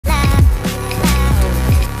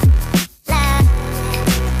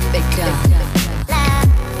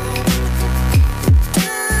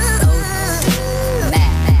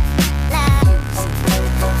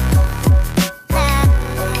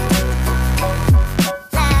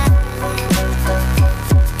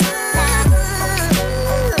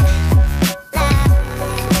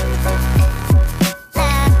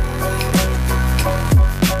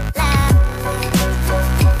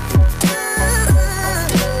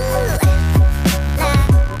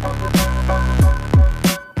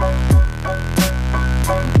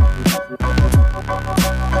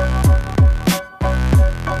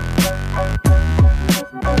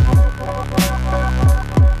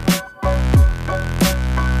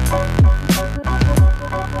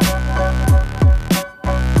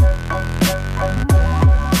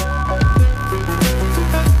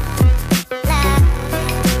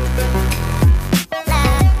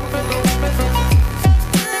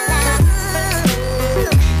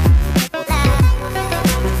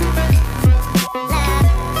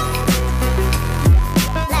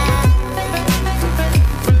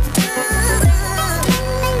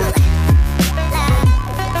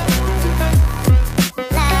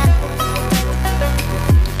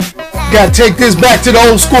Gotta take this back to the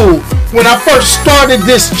old school. When I first started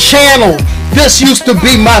this channel, this used to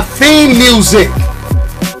be my theme music.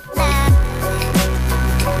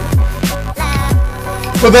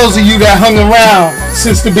 For those of you that hung around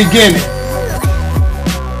since the beginning.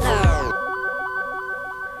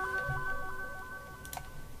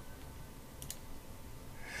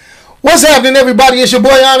 What's happening, everybody? It's your boy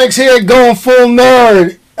Onyx here, going full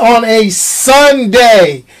nerd on a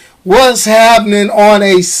Sunday. What's happening on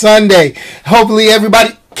a Sunday? Hopefully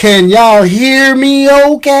everybody, can y'all hear me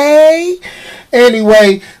okay?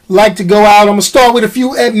 Anyway, like to go out. I'm going to start with a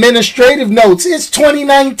few administrative notes. It's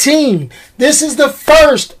 2019. This is the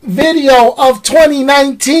first video of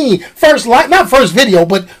 2019. Not first video,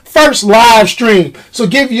 but first live stream. So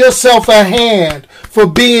give yourself a hand for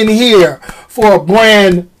being here for a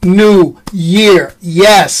brand new year.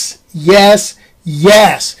 Yes, yes,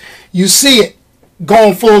 yes. You see it.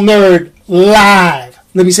 Going full nerd live.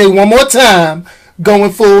 Let me say one more time.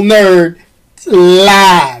 Going full nerd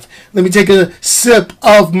live. Let me take a sip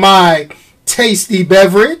of my tasty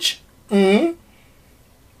beverage. And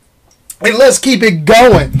let's keep it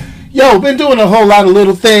going. Yo, been doing a whole lot of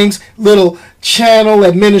little things. Little channel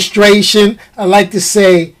administration. I like to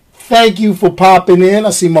say thank you for popping in.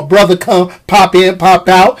 I see my brother pop in, pop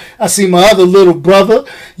out. I see my other little brother,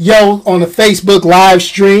 yo, on the Facebook live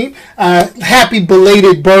stream. Happy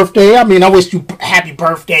belated birthday. I mean, I wish you happy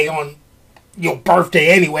birthday on your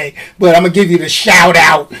birthday anyway, but I'm going to give you the shout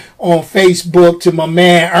out on Facebook to my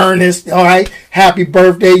man Ernest. All right. Happy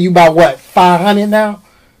birthday. You about what? 500 now?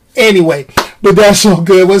 Anyway, but that's all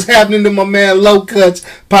good. What's happening to my man Low Cuts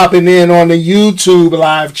popping in on the YouTube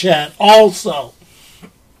live chat also?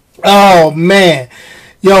 Oh, man.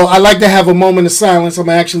 Yo, I like to have a moment of silence. I'm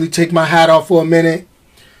going to actually take my hat off for a minute.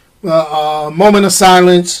 Moment of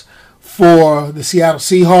silence for the Seattle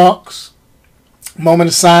Seahawks. Moment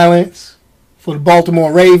of silence for the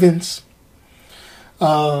Baltimore Ravens.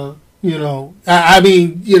 I've been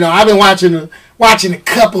watching a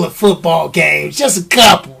couple of football games. Just a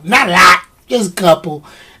couple. Not a lot. Just a couple.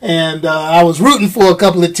 And I was rooting for a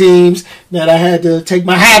couple of teams that I had to take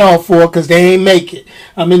my hat off for because they ain't make it.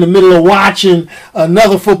 I'm in the middle of watching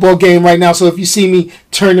another football game right now. So if you see me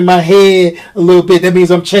turning my head a little bit, that means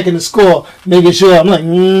I'm checking the score, making sure. I'm like,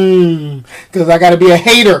 because I got to be a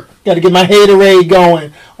hater. Got to get my haterade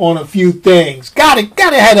going on a few things. Got to have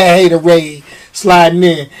that haterade sliding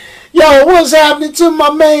in. Yo, what's happening to my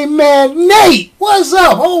main man, Nate? What's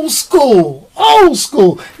up? Old school. Old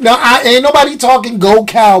school. Now, ain't nobody talking Go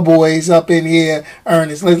Cowboys up in here,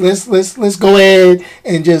 Ernest. Let's go ahead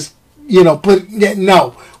and just,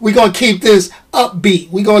 no. We're going to keep this upbeat.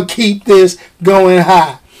 We're going to keep this going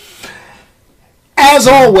high. As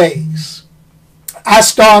always, I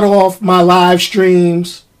start off my live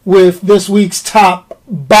streams with this week's top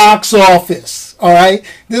box office. All right?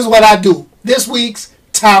 This is what I do. This week's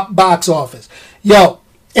top box office. Yo,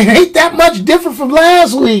 it ain't that much different from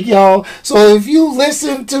last week, y'all. So if you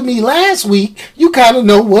listened to me last week, you kind of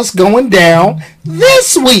know what's going down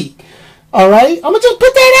this week. All right? I'm going to just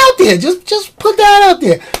put that out there. Just put that out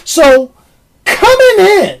there. So coming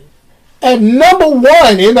in at number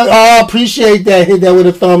one, I appreciate that. Hit that with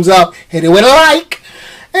a thumbs up. Hit it with a like.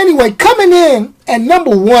 Anyway, coming in at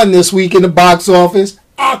number one this week in the box office,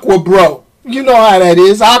 Aqua Bro. You know how that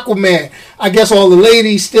is. Aquaman. I guess all the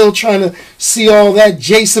ladies still trying to see all that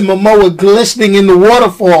Jason Momoa glistening in the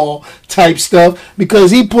waterfall type stuff because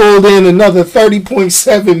he pulled in another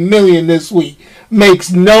 $30.7 million this week.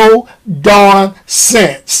 Makes no darn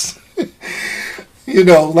sense.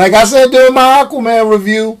 Like I said during my Aquaman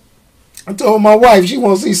review, I told my wife she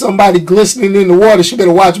wants to see somebody glistening in the water. She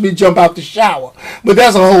better watch me jump out the shower. But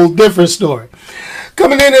that's a whole different story.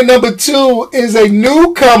 Coming in at number two is a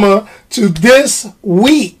newcomer to this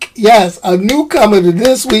week. Yes, a newcomer to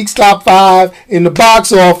this week's top 5 in the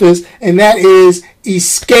box office, and that is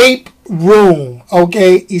Escape Room.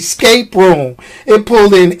 Okay, Escape Room. It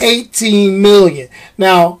pulled in $18 million.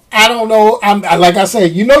 Now, I don't know. Like I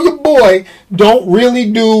said, your boy don't really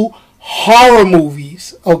do horror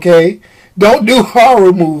movies. Okay, don't do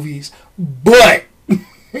horror movies, but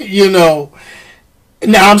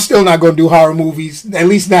now, I'm still not going to do horror movies, at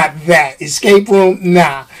least not that. Escape Room,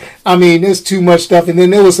 nah. I mean, there's too much stuff. And then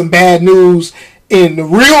there was some bad news in the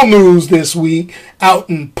real news this week out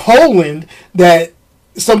in Poland that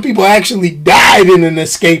some people actually died in an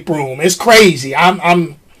escape room. It's crazy.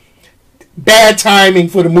 I'm bad timing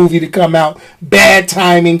for the movie to come out. Bad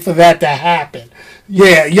timing for that to happen.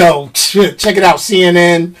 Yeah, yo, check it out.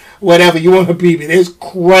 CNN, whatever you want to be. It's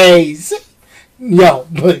crazy. Yo,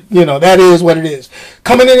 but, that is what it is.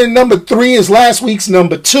 Coming in at number 3 is last week's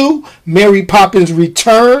number 2, Mary Poppins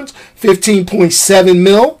Returns. 15.7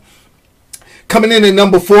 mil. Coming in at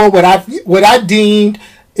number 4, what I deemed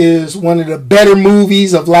is one of the better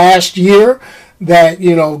movies of last year that,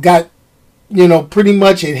 got, pretty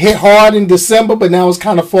much it hit hard in December, but now it's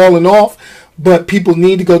kind of falling off. But people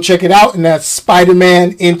need to go check it out, and that's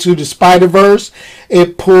Spider-Man Into the Spider-Verse.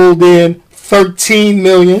 It pulled in 13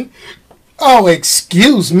 million. Oh,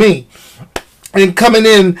 excuse me. And coming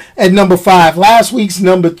in at number 5, last week's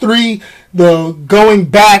number 3, the going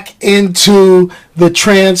back into the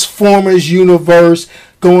Transformers universe,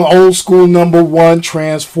 going old school number 1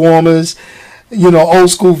 Transformers, old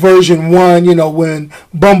school version 1, when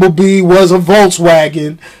Bumblebee was a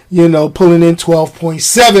Volkswagen, pulling in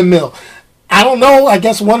 12.7 mil. I don't know, I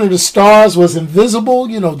guess one of the stars was invisible,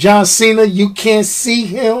 John Cena, you can't see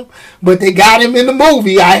him, but they got him in the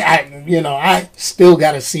movie. I still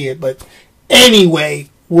got to see it, but anyway,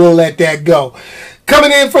 we'll let that go.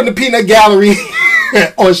 Coming in from the Peanut Gallery,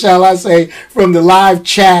 or shall I say, from the live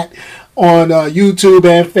chat on YouTube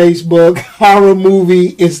and Facebook, horror movie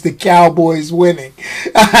is the Cowboys winning.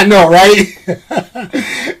 I know, right?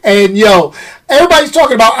 And everybody's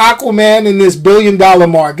talking about Aquaman and this $1 billion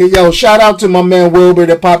mark. Yo, shout out to my man Wilbur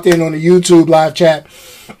that popped in on the YouTube live chat.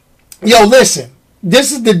 Yo, listen,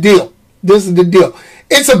 this is the deal. It's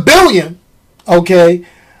 $1 billion, okay,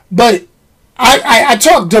 but I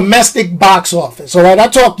talk domestic box office, all right? I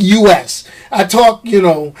talk U.S. I talk,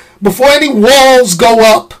 before any walls go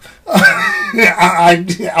up.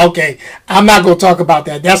 Okay, I'm not going to talk about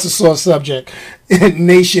that. That's a sore subject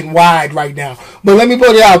nationwide right now. But let me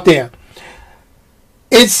put it out there.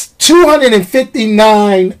 It's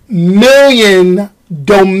 259 million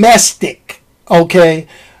domestic, okay?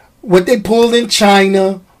 What they pulled in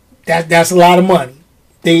China, that's a lot of money.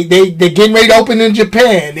 They're getting ready to open in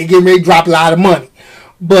Japan. They're getting ready to drop a lot of money.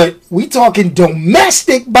 But we talking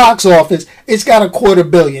domestic box office. It's got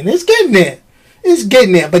 $250 million. It's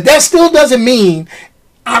getting there. But that still doesn't mean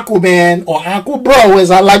Aquaman, or Aquabro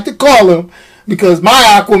as I like to call him, because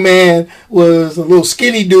my Aquaman was a little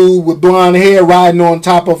skinny dude with blonde hair riding on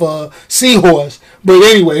top of a seahorse. But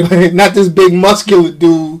anyway, not this big muscular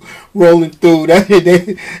dude rolling through. That's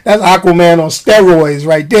Aquaman on steroids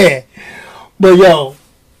right there.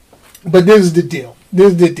 But this is the deal.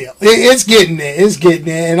 It's getting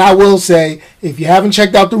there. And I will say, if you haven't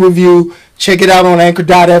checked out the review, check it out on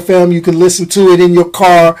Anchor.fm. You can listen to it in your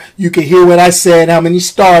car. You can hear what I said, how many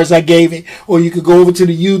stars I gave it. Or you could go over to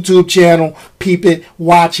the YouTube channel, peep it,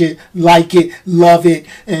 watch it, like it, love it,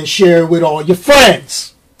 and share it with all your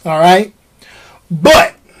friends. All right?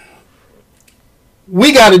 But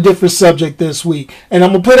we got a different subject this week. And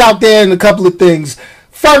I'm going to put out there in a couple of things.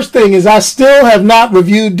 First thing is, I still have not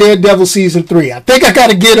reviewed Daredevil Season 3. I think I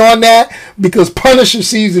got to get on that because Punisher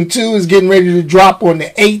Season 2 is getting ready to drop on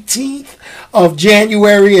the 18th of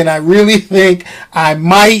January, and I really think I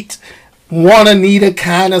might need to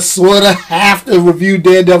kind of sort of have to review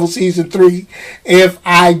Daredevil Season 3 if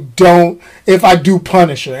I do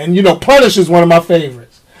Punisher. And Punisher is one of my favorites.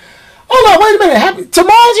 Hold on, wait a minute.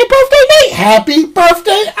 Tomorrow's your birthday, Nate. Happy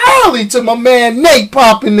birthday early to my man Nate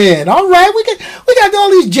popping in. All right, we got all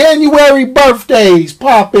these January birthdays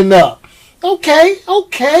popping up. Okay,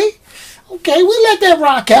 we'll let that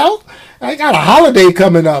rock out. I got a holiday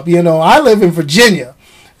coming up. I live in Virginia.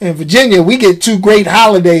 In Virginia, we get 2 great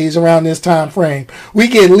holidays around this time frame. We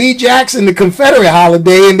get Lee Jackson, the Confederate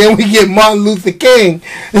holiday, and then we get Martin Luther King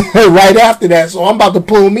right after that. So I'm about to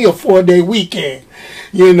pull me a 4-day weekend.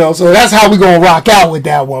 So that's how we going to rock out with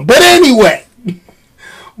that one. But anyway,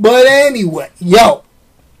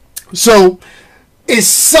 so it's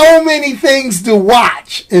so many things to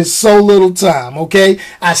watch in so little time, okay?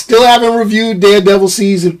 I still haven't reviewed Daredevil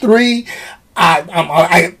Season 3.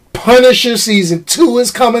 Punisher Season 2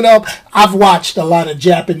 is coming up. I've watched a lot of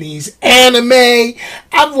Japanese anime.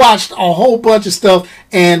 I've watched a whole bunch of stuff.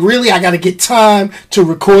 And really, I got to get time to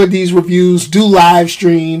record these reviews, do live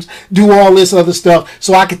streams, do all this other stuff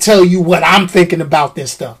so I can tell you what I'm thinking about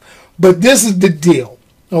this stuff. But this is the deal.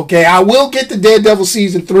 Okay, I will get to Daredevil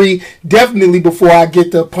Season 3 definitely before I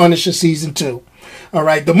get to Punisher Season 2. All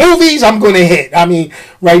right, the movies I'm going to hit.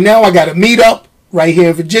 Right now I got a meetup right here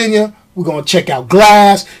in Virginia. We're going to check out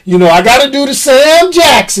Glass. I got to do the Sam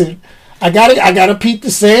Jackson. I got to peep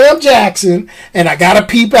the Sam Jackson. And I got to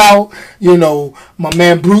peep out, my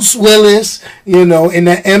man Bruce Willis, in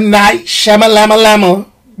the M. Night Shyamalan.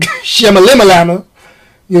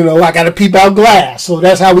 I got to peep out Glass. So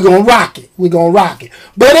that's how we're going to rock it.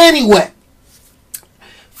 But anyway,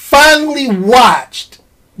 finally watched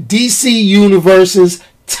DC Universe's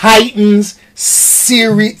Titans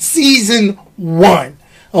series, Season 1.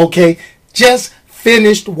 Okay, just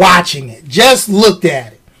finished watching it. Just looked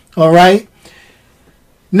at it. All right.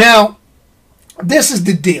 Now, this is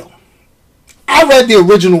the deal. I read the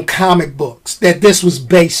original comic books that this was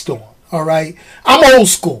based on. All right. I'm old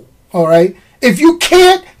school. All right. If you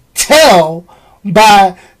can't tell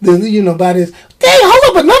by by this, dang,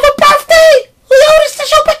 hold up, another birthday? Yo, this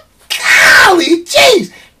is your golly,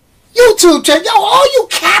 jeez. YouTube check, yo, all you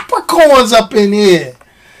Capricorns up in here.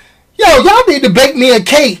 Yo, y'all need to bake me a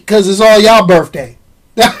cake because it's all y'all birthday.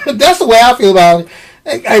 That's the way I feel about it.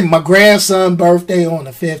 Hey, my grandson's birthday on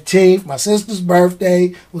the 15th. My sister's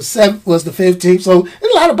birthday was the 15th. So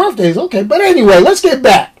there's a lot of birthdays. Okay, but anyway, let's get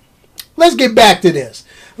back. Let's get back to this.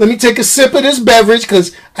 Let me take a sip of this beverage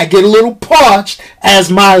because I get a little parched as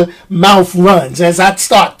my mouth runs, as I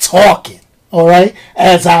start talking, all right?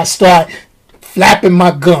 As I start flapping my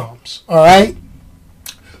gums, all right?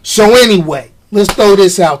 So anyway, let's throw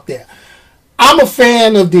this out there. I'm a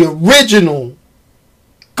fan of the original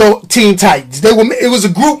Teen Titans. It was a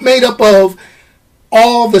group made up of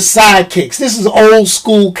all the sidekicks. This is old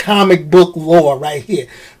school comic book lore right here.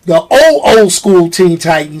 The old school Teen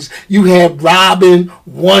Titans, you had Robin,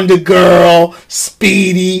 Wonder Girl,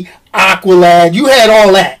 Speedy, Aqualad. You had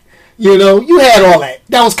all that. You had all that.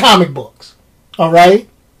 That was comic books. All right?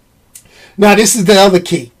 Now, this is the other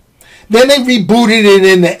key. Then they rebooted it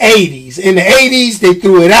in the 80s. In the 80s, they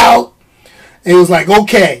threw it out. It was like,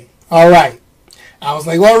 okay, all right. I was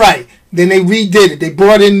like, all right. Then they redid it. They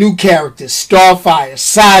brought in new characters, Starfire,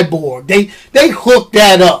 Cyborg. They hooked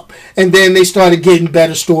that up. And then they started getting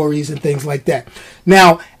better stories and things like that.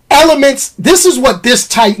 Now, Elements, this is what this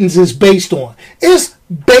Titans is based on. It's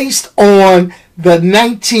based on the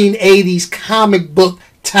 1980s comic book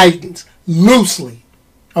Titans, loosely.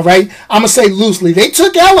 All right? I'm going to say loosely. They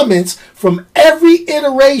took elements from every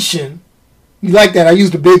iteration. You like that? I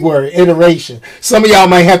used a big word, iteration. Some of y'all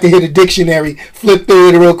might have to hit a dictionary, flip through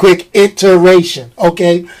it real quick. Iteration,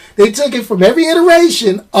 okay? They took it from every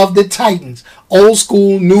iteration of the Titans. Old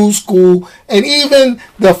school, new school, and even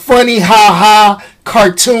the funny ha-ha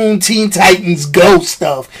cartoon Teen Titans Go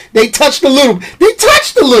stuff. They touched a little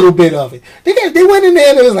bit of it. They went in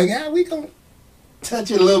there and it was like, we gonna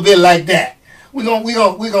touch it a little bit like that. We're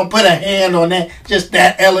gonna put a hand on that, just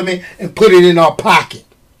that element, and put it in our pocket.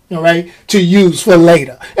 All right, to use for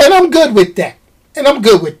later. And I'm good with that.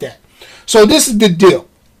 So this is the deal.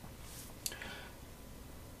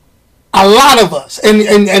 A lot of us,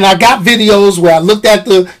 and I got videos where I looked at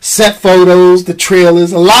the set photos, the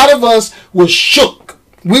trailers. A lot of us were shook.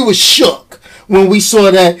 We were shook when we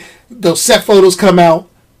saw that those set photos come out,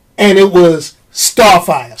 and it was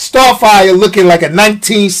Starfire. Starfire looking like a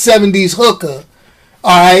 1970s hooker.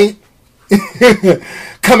 All right.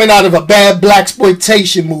 Coming out of a bad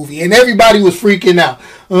blaxploitation movie, and everybody was freaking out.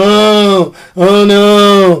 Oh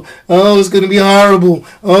no, oh, it's gonna be horrible.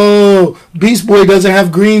 Oh, Beast Boy doesn't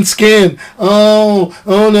have green skin. Oh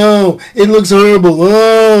no, it looks horrible.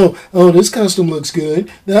 Oh, this costume looks good.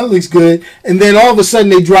 That looks good. And then all of a sudden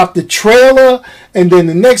they dropped the trailer, and then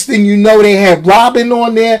the next thing you know, they had Robin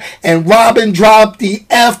on there, and Robin dropped the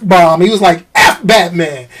F-bomb. He was like, F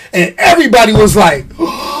Batman, and everybody was like,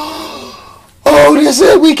 oh, this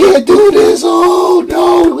is, we can't do this. Oh,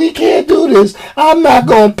 no, we can't do this. I'm not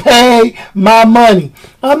going to pay my money.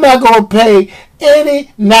 I'm not going to pay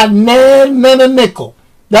not a nickel.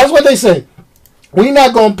 That's what they say. We're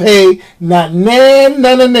not going to pay not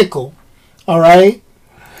a nickel, all right,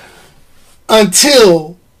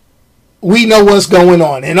 until we know what's going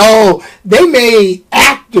on. And, they made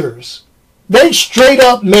actors. They straight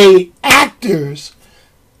up made actors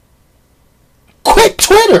quit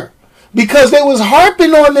Twitter. Because they was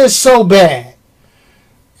harping on this so bad.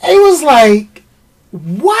 It was like,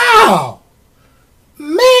 wow,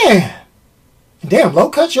 man. Damn, Low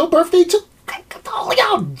Cut, your birthday too? Oh,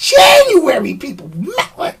 y'all January people.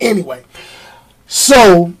 Anyway,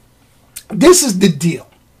 so this is the deal.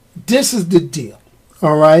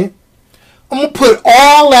 All right? I'm going to put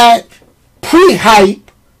all that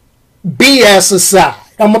pre-hype BS aside.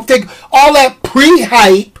 I'm going to take all that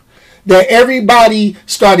pre-hype that everybody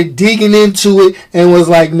started digging into it and was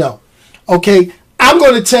like, no. Okay, I'm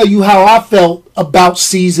going to tell you how I felt about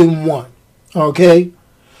season 1. Okay?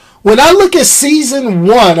 When I look at season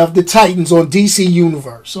 1 of the Titans on DC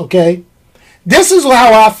Universe, okay, this is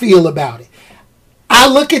how I feel about it. I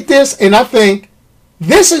look at this and I think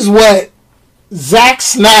this is what Zack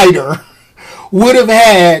Snyder would have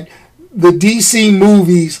had the DC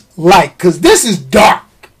movies like. Because this is dark.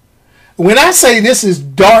 When I say this is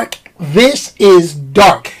dark, this is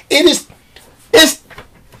dark. It's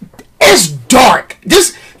dark.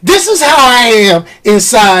 This is how I am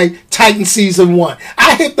inside Titan season 1.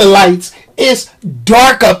 I hit the lights. It's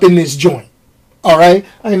dark up in this joint. All right,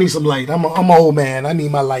 I need some light. I'm an old man. I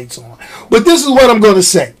need my lights on. But this is what I'm going to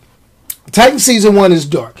say. Titan season 1 is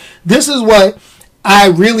dark. This is what I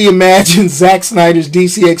really imagine Zack Snyder's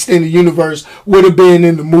DC Extended Universe would have been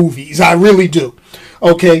in the movies. I really do.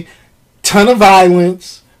 Okay, ton of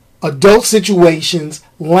violence, adult situations,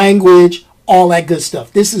 language, all that good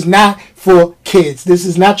stuff. This is not for kids. This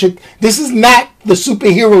is not the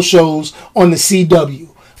superhero shows on the CW.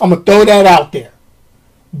 I'm gonna throw that out there.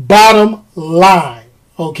 Bottom line,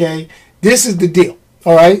 okay? This is the deal,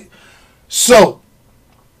 all right? So,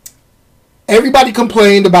 everybody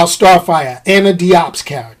complained about Starfire, Anna Diop's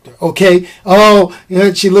character, okay? Oh,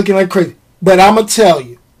 she looking like crazy. But I'm going to tell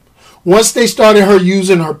you, once they started her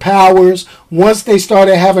using her powers, once they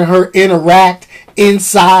started having her interact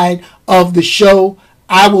inside of the show,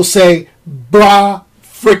 I will say, brah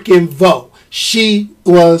freaking vo. She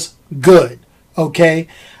was good, okay?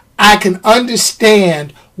 I can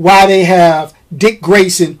understand why they have Dick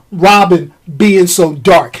Grayson, Robin being so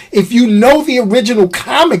dark. If you know the original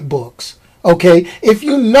comic books, okay, if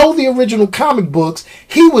you know the original comic books,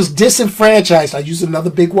 he was disenfranchised. I use another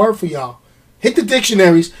big word for y'all. Hit the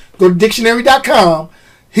dictionaries. Go to dictionary.com.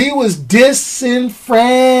 He was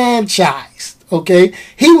disenfranchised, okay?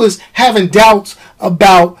 He was having doubts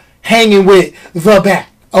about hanging with the Bat,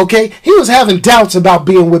 okay? He was having doubts about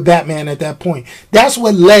being with Batman at that point. That's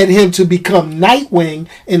what led him to become Nightwing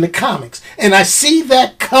in the comics. And I see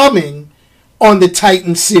that coming on the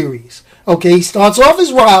Titan series, okay? He starts off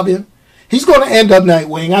as Robin. He's going to end up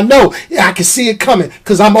Nightwing. I know. I can see it coming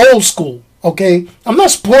because I'm old school, okay? I'm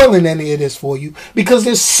not spoiling any of this for you because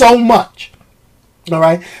there's so much, all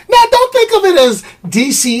right? Now, don't think of it as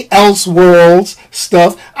DC Elseworlds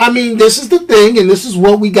stuff. I mean, this is the thing, and this is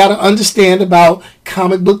what we got to understand about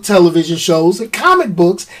comic book television shows and comic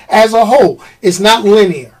books as a whole. It's not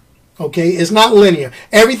linear. Okay, it's not linear.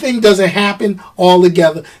 Everything doesn't happen all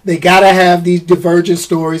together. They gotta have these divergent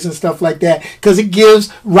stories and stuff like that because it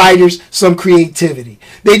gives writers some creativity.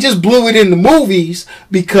 They just blew it in the movies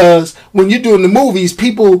because when you're doing the movies,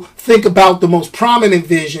 people think about the most prominent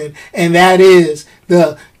vision, and that is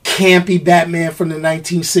the campy Batman from the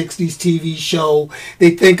 1960s TV show. They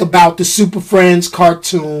think about the Super Friends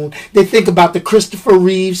cartoon. They think about the Christopher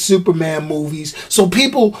Reeve Superman movies. So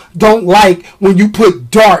people don't like when you put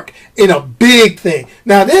dark in a big thing.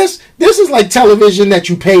 Now this is like television that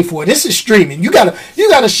you pay for. This is streaming. You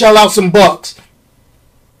gotta shell out some bucks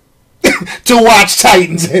to watch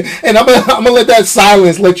Titans. And I'm gonna let that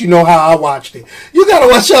silence let you know how I watched it. You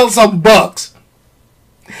gotta shell some bucks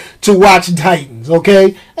to watch Titans,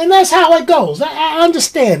 okay? And that's how it goes. I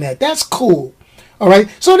understand that. That's cool. All right?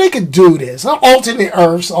 So they could do this. Alternate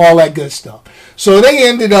Earths, all that good stuff. So they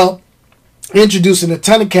ended up introducing a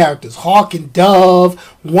ton of characters. Hawk and Dove,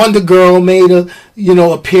 Wonder Girl made a,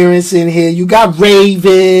 appearance in here. You got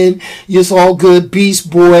Raven. It's all good.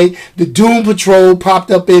 Beast Boy. The Doom Patrol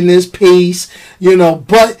popped up in this piece.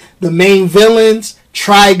 But the main villains,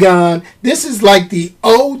 Trigon. This is like the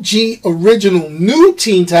OG original new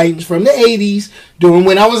Teen Titans from the 80s during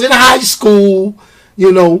when I was in high school,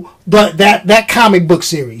 but that comic book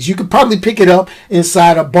series. You could probably pick it up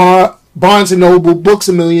inside a Barnes & Noble, Books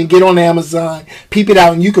A Million, get on Amazon, peep it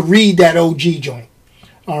out, and you could read that OG joint.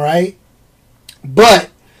 All right? But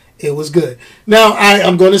it was good. Now,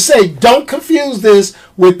 I'm going to say, don't confuse this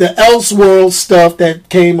with the Elseworld stuff that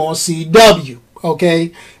came on CW,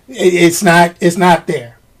 okay? It's not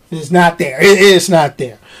there. It's not there. It's not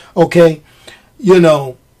there. Okay?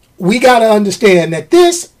 We got to understand that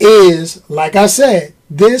this is, like I said,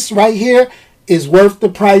 this right here is worth the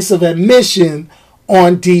price of admission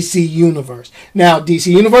on DC Universe. Now,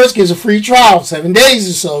 DC Universe gives a free trial, 7 days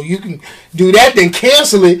or so. You can do that, then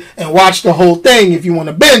cancel it and watch the whole thing if you want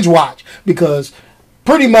to binge watch. Because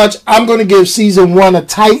pretty much I'm going to give season 1 of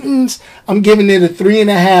Titans, I'm giving it a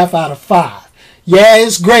 3.5 out of 5. Yeah,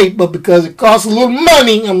 it's great, but because it costs a little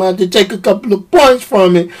money, I'm going to have to take a couple of points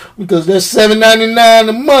from it because that's $7.99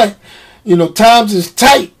 a month. Times is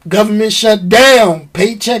tight. Government shut down.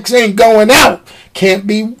 Paychecks ain't going out. Can't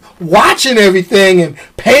be watching everything and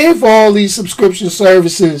paying for all these subscription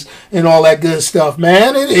services and all that good stuff,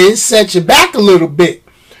 man. It sets you back a little bit.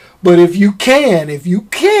 But if you can,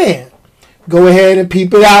 go ahead and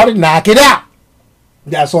peep it out and knock it out.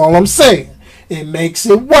 That's all I'm saying. It makes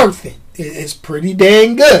it worth it. It's pretty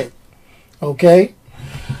dang good. Okay?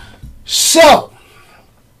 So,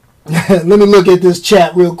 let me look at this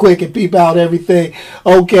chat real quick and peep out everything.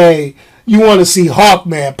 Okay, you want to see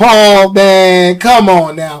Hawkman. Paul, man, come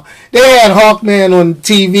on now. They had Hawkman on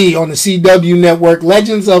TV on the CW network,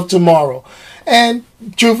 Legends of Tomorrow. And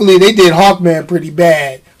truthfully, they did Hawkman pretty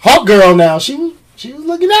bad. Hawkgirl now, she was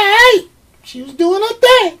looking alright. She was doing her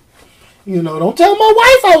thing. You know, don't tell my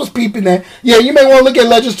wife I was peeping that. Yeah, you may want to look at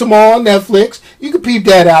Legends Tomorrow on Netflix. You can peep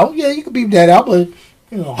that out. Yeah, you can peep that out. But,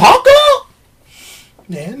 you know, Hawk,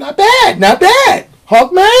 yeah, not bad. Not bad.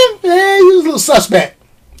 Hawkman, yeah, he was a little suspect.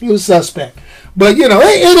 He was suspect. But, you know,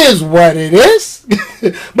 it is what it is.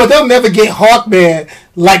 But they'll never get Hawkman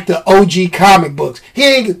like the OG comic books.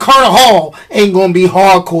 Carter Hall ain't going to be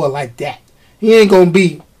hardcore like that. He ain't going to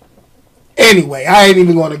be. Anyway, I ain't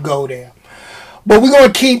even going to go there. But we're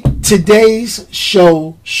going to keep today's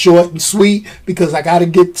show short and sweet because I got to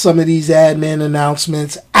get some of these admin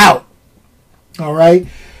announcements out. All right.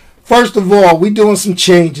 First of all, we're doing some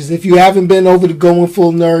changes. If you haven't been over to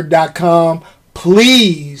goingfullnerd.com,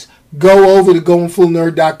 please go over to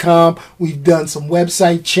goingfullnerd.com. We've done some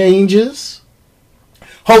website changes.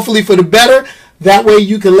 Hopefully for the better. That way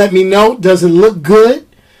you can let me know. Does it look good?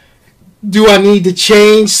 Do I need to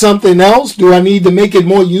change something else? Do I need to make it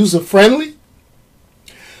more user-friendly?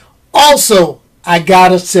 Also, I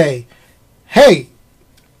gotta say, hey,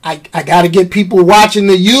 I gotta get people watching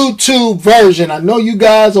the YouTube version. I know you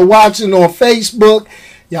guys are watching on Facebook.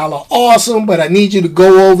 Y'all are awesome, but I need you to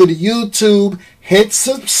go over to YouTube, hit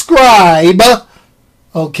subscribe,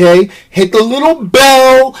 okay? Hit the little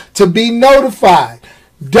bell to be notified.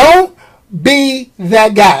 Don't be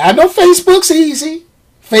that guy. I know Facebook's easy.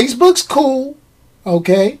 Facebook's cool,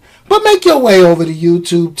 okay? But make your way over to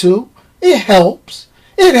YouTube too. It helps.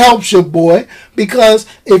 It helps your boy because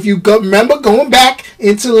if you remember going back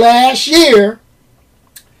into last year,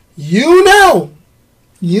 you know,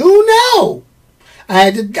 I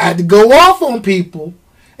had to go off on people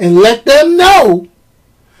and let them know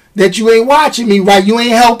that you ain't watching me right. You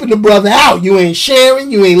ain't helping the brother out. You ain't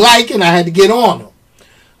sharing. You ain't liking. I had to get on them.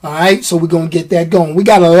 All right, so we're going to get that going. We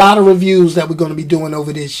got a lot of reviews that we're going to be doing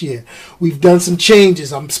over this year. We've done some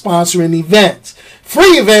changes. I'm sponsoring events.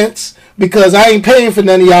 Free events. Because I ain't paying for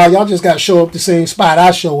none of y'all. Y'all just got to show up the same spot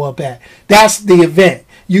I show up at. That's the event.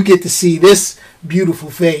 You get to see this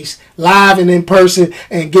beautiful face live and in person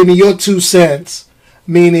and give me your 2 cents,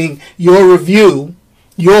 meaning your review,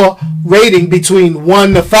 your rating between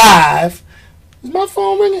 1 to 5. Is my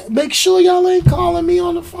phone ringing? Make sure y'all ain't calling me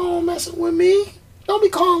on the phone messing with me. Don't be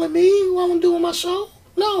calling me while I'm doing my show.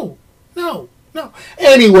 No.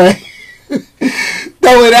 Anyway,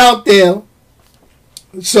 throw it out there.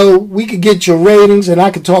 So we could get your ratings and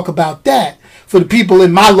I could talk about that for the people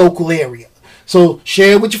in my local area. So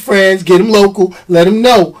share it with your friends, get them local, let them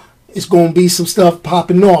know it's going to be some stuff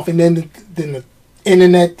popping off. And then the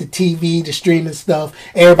internet, the TV, the streaming stuff,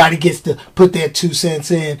 everybody gets to put their 2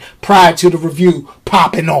 cents in prior to the review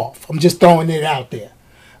popping off. I'm just throwing it out there.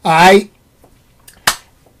 All right?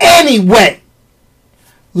 Anyway.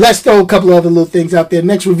 Let's throw a couple of other little things out there.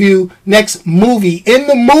 Next movie in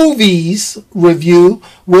the movies review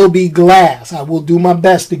will be Glass. I will do my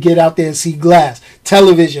best to get out there and see Glass.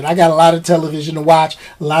 Television. I got a lot of television to watch,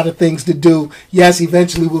 a lot of things to do. Yes,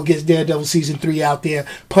 eventually we'll get Daredevil Season 3 out there.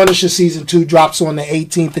 Punisher Season 2 drops on the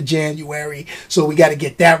 18th of January, so we got to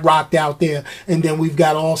get that rocked out there. And then we've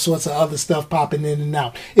got all sorts of other stuff popping in and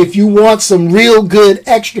out. If you want some real good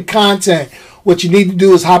extra content, what you need to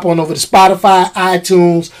do is hop on over to Spotify,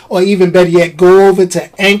 iTunes, or even better yet, go over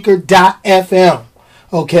to anchor.fm,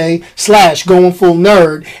 okay,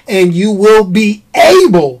 /goingfullnerd, and you will be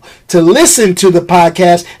able to listen to the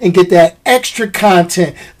podcast and get that extra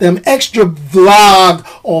content, them extra vlog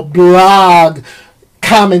or blog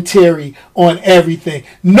commentary on everything.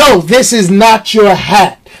 No, this is not your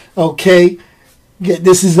hat, okay?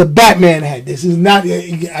 This is a Batman hat. This is not,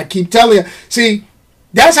 I keep telling you, see,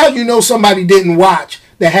 that's how you know somebody didn't watch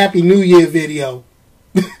the Happy New Year video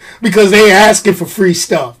because they asking for free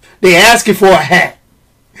stuff. They asking for a hat.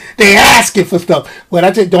 They asking for stuff. But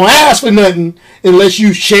I tell you, don't ask for nothing unless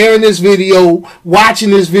you sharing this video, watching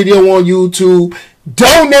this video on YouTube,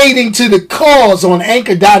 donating to the cause on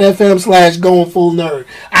anchor.fm /goingfullnerd.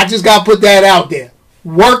 I just got to put that out there.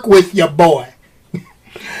 Work with your boy.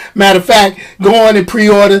 Matter of fact, go on and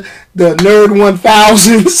pre-order the Nerd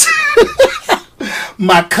 1000s.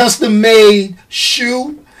 My custom-made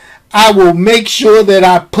shoe. I will make sure that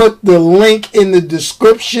I put the link in the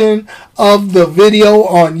description of the video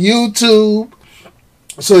on YouTube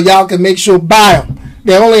so y'all can make sure buy them.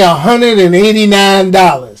 They're only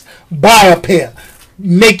 $189. Buy a pair.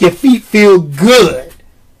 Make your feet feel good.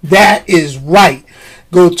 That is right.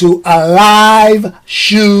 Go to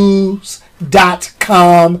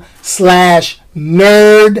aliveshoes.com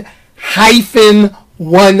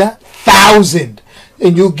 /nerd-1000.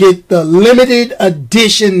 And you'll get the limited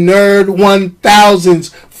edition Nerd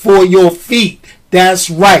 1000s for your feet. That's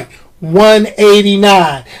right.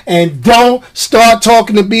 $189. And don't start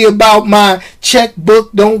talking to me about my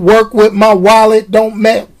checkbook. Don't work with my wallet. Don't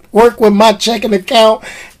work with my checking account.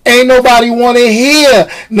 Ain't nobody want to hear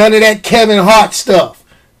none of that Kevin Hart stuff.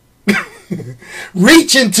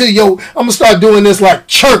 Reach into your, I'm going to start doing this like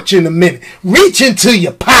church in a minute. Reach into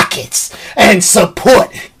your pockets and support.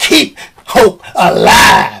 Keep hope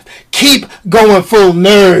alive. Keep going full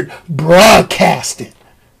nerd broadcasting.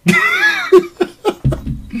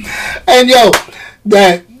 And yo,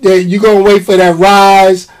 that you're going to wait for that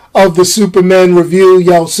Rise of the Superman review.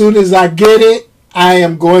 Yo, as soon as I get it, I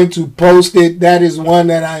am going to post it. That is one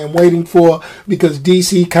that I am waiting for because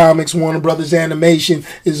DC Comics, Warner Brothers Animation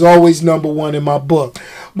is always number one in my book.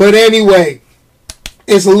 But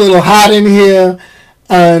it's a little hot in here,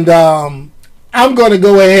 and I'm going to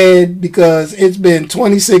go ahead because it's been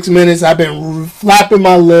 26 minutes. I've been flapping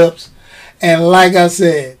my lips, and like I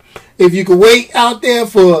said, if you could wait out there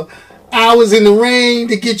for hours in the rain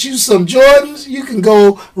to get you some Jordans, you can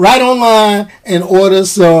go right online and order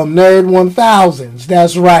some Nerd 1000s.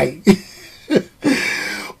 That's right.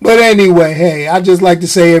 But anyway, hey, I'd just like to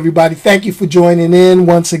say, everybody, thank you for joining in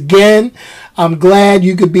once again. I'm glad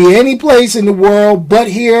you could be any place in the world but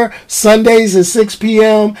here, Sundays at 6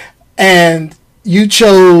 p.m., and you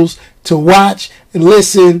chose to watch and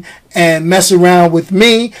listen and mess around with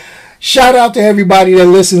me. Shout out to everybody that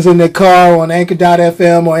listens in their car on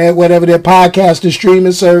Anchor.fm or at whatever their podcast or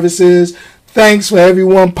streaming service is. Thanks for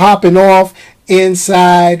everyone popping off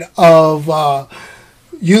inside of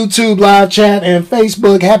YouTube live chat and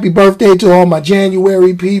Facebook. Happy birthday to all my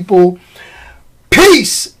January people.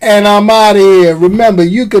 Peace, and I'm out of here. Remember,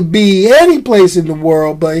 you could be any place in the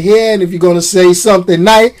world but here, and if you're going to say something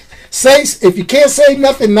nice, if you can't say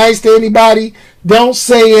nothing nice to anybody, don't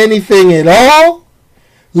say anything at all.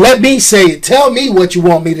 Let me say it. Tell me what you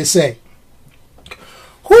want me to say.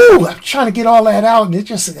 Whew, I'm trying to get all that out, and it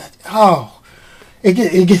just,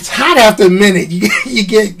 it gets hot after a minute. You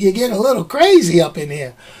get a little crazy up in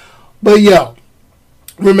here. But yo,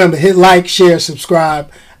 remember, hit like, share, subscribe.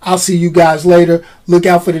 I'll see you guys later. Look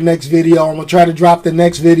out for the next video. I'm going to try to drop the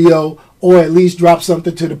next video, or at least drop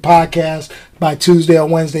something to the podcast by Tuesday or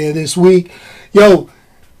Wednesday of this week. Yo,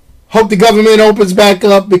 hope the government opens back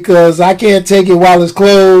up because I can't take it while it's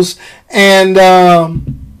closed. And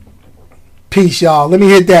peace, y'all. Let me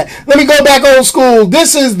hit that. Let me go back old school.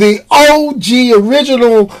 This is the OG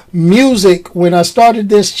original music when I started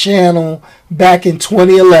this channel back in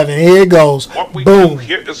 2011. Here it goes. What we Boom. do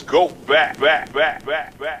here is go back.